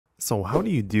So how do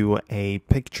you do a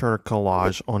picture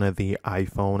collage on the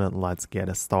iPhone? Let's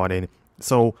get started.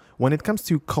 So when it comes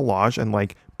to collage and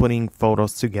like putting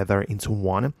photos together into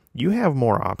one, you have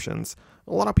more options.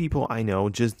 A lot of people I know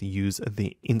just use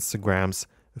the Instagram's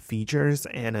features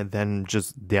and then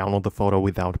just download the photo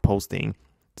without posting.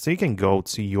 So you can go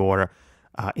to your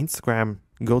Instagram,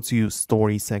 go to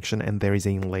story section, and there is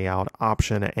a layout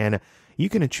option, and you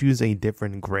can choose a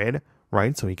different grid,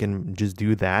 right? So you can just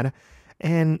do that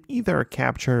and either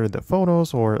capture the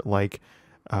photos or like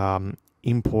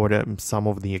import some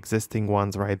of the existing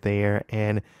ones right there,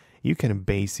 and you can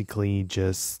basically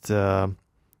just put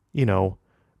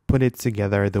it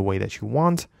together the way that you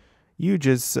want. You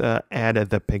just add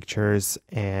the pictures,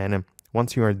 and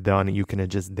once you are done, you can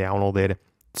just download it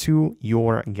to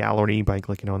your gallery by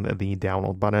clicking on the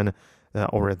download button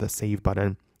or the save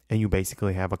button, and you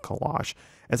basically have a collage.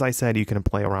 As I said, you can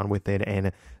play around with it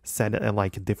and set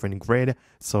like a different grid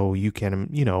so you can,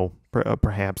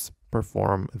 perhaps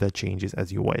perform the changes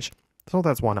as you wish. So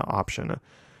that's one option.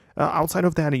 Outside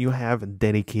of that, you have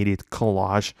dedicated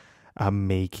collage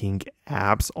making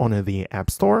apps on the App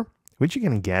Store, which you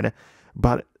can get,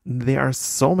 but there are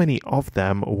so many of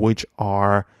them which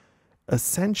are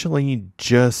essentially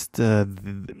just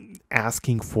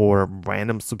asking for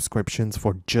random subscriptions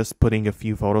for just putting a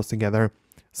few photos together.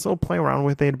 So play around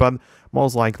with it, but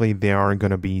most likely there are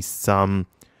going to be some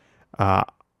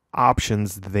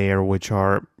options there which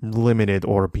are limited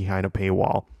or behind a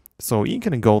paywall. So you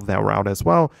can go that route as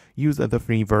well, use the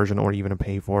free version or even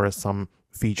pay for some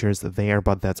features there,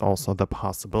 but that's also the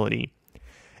possibility.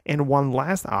 And one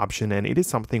last option, and it is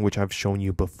something which I've shown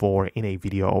you before in a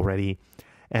video already,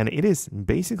 and it is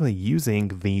basically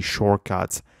using the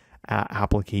shortcuts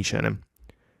application.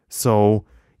 So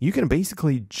you can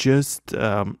basically just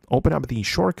open up the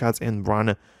shortcuts and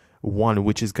run one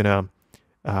which is gonna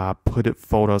put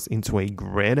photos into a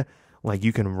grid. Like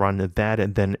you can run that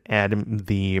and then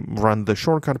run the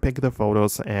shortcut, pick the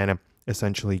photos, and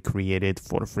essentially create it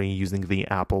for free using the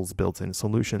Apple's built-in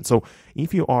solution. So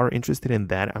if you are interested in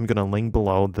that, I'm gonna link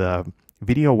below the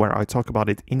video where I talk about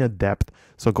it in a depth.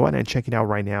 So go ahead and check it out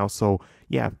right now. So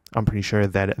yeah, I'm pretty sure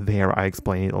that there I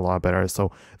explain it a lot better.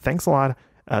 So thanks a lot.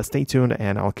 Stay tuned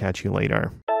and I'll catch you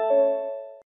later.